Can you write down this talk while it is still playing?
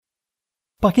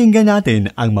Pakinggan natin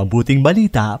ang mabuting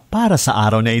balita para sa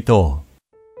araw na ito.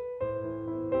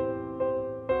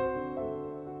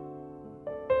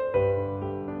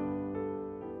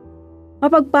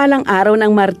 Mapagpalang araw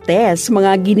ng Martes,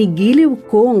 mga ginigiliw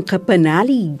kong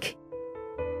kapanalig.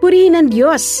 Purihin ang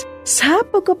Diyos sa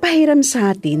pagpapahiram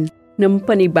sa atin ng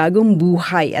panibagong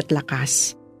buhay at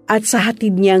lakas. At sa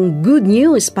hatid niyang good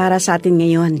news para sa atin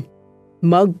ngayon,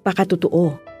 magpakatotoo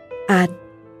at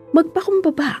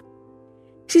magpakumbaba.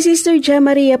 Si Sister J.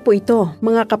 Maria po ito,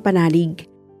 mga kapanalig,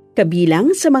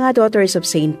 kabilang sa mga Daughters of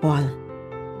St. Paul.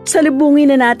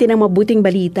 Salubungin na natin ang mabuting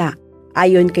balita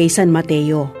ayon kay San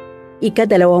Mateo,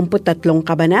 ika-23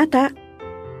 kabanata,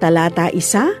 talata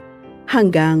 1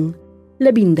 hanggang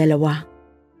 12.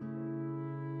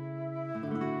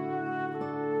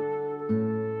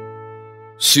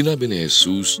 Sinabi ni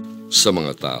Jesus sa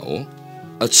mga tao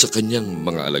at sa kanyang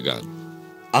mga alagad,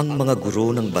 ang mga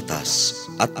guro ng batas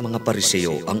at mga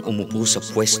pariseo ang umupo sa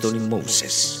pwesto ni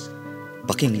Moses.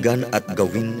 Pakinggan at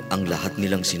gawin ang lahat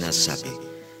nilang sinasabi,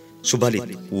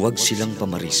 subalit huwag silang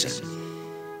pamarisan.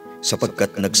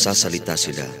 Sapagkat nagsasalita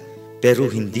sila,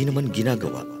 pero hindi naman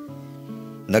ginagawa.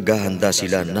 Naghahanda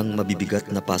sila ng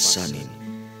mabibigat na pasanin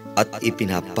at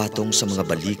ipinapatong sa mga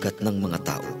balikat ng mga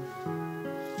tao.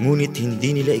 Ngunit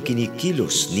hindi nila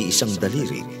ikinikilos ni isang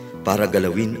daliri para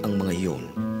galawin ang mga iyon.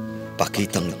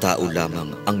 Pakitang tao lamang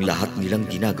ang lahat nilang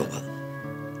ginagawa.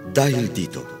 Dahil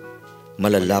dito,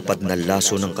 malalapad na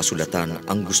laso ng kasulatan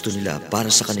ang gusto nila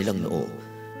para sa kanilang noo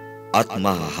at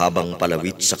mahahabang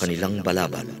palawit sa kanilang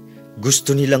balabal.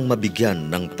 Gusto nilang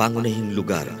mabigyan ng pangunahing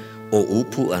lugar o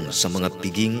upuan sa mga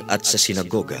piging at sa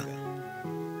sinagoga.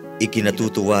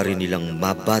 Ikinatutuwa rin nilang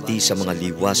mabati sa mga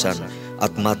liwasan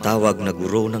at matawag na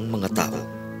guro ng mga tao.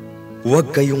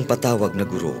 Huwag kayong patawag na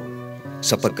guro,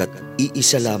 sapagkat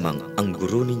iisa lamang ang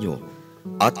guro ninyo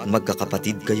at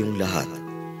magkakapatid kayong lahat.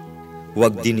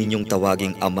 Huwag din ninyong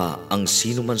tawaging ama ang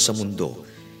sino man sa mundo,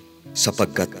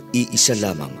 sapagkat iisa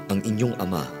lamang ang inyong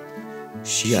ama,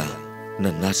 siya na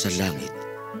nasa langit.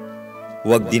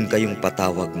 Huwag din kayong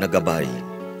patawag na gabay,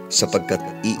 sapagkat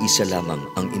iisa lamang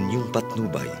ang inyong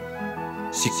patnubay,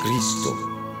 si Kristo.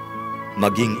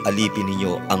 Maging alipin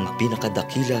ninyo ang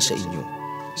pinakadakila sa inyo,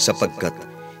 sapagkat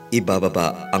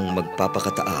ibababa ang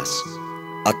magpapakataas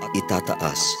at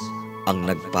itataas ang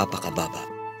nagpapakababa.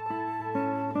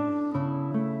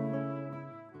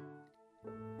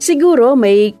 Siguro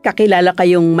may kakilala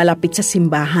kayong malapit sa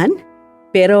simbahan,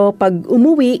 pero pag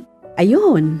umuwi,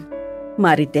 ayun,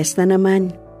 marites na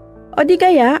naman. O di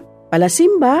kaya,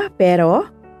 palasimba pero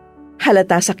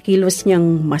halata sa kilos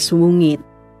niyang masungit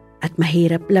at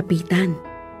mahirap lapitan.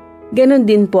 Ganon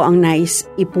din po ang nais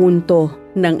ipunto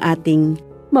ng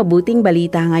ating mabuting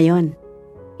balita ngayon.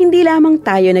 Hindi lamang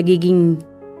tayo nagiging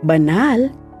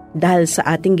banal dahil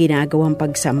sa ating ginagawang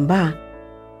pagsamba.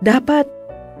 Dapat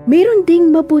mayroon ding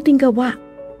mabuting gawa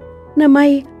na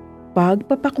may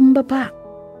pagpapakumbaba.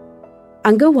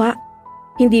 Ang gawa,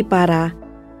 hindi para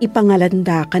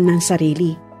ipangalandakan ng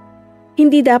sarili.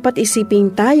 Hindi dapat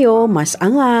isiping tayo mas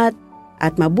angat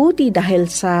at mabuti dahil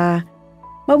sa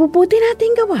mabubuti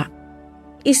nating gawa.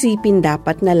 Isipin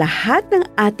dapat na lahat ng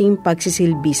ating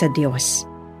pagsisilbi sa Diyos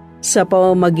sa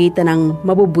pamamagitan ng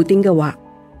mabubuting gawa,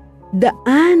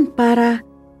 daan para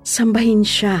sambahin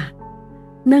siya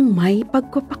ng may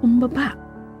pagpapakumbaba.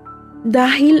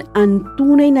 Dahil ang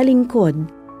tunay na lingkod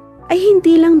ay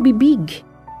hindi lang bibig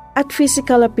at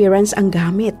physical appearance ang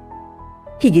gamit.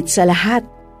 Higit sa lahat,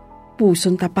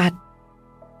 pusong tapat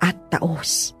at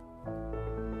taos.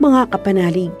 Mga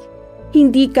kapanalig,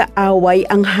 hindi kaaway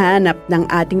ang hanap ng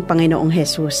ating Panginoong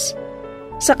Hesus.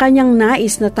 Sa kanyang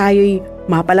nais na tayo'y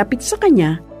mapalapit sa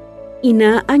kanya,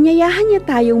 inaanyayahan niya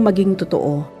tayong maging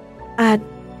totoo at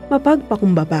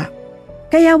mapagpakumbaba.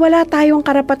 Kaya wala tayong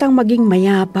karapatang maging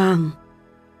mayabang.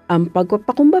 Ang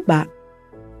pagpapakumbaba,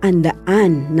 ang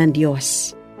daan ng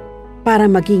Diyos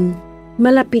para maging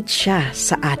malapit siya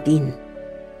sa atin.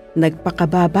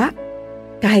 Nagpakababa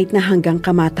kahit na hanggang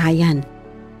kamatayan,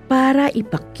 para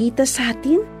ipakita sa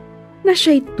atin na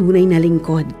siya'y tunay na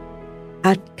lingkod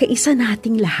at kaisa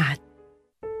nating lahat.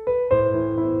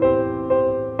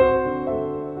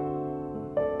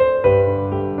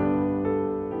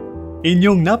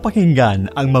 Inyong napakinggan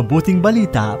ang mabuting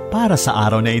balita para sa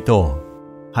araw na ito.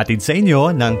 Hatid sa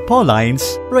inyo ng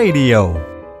Paulines Radio.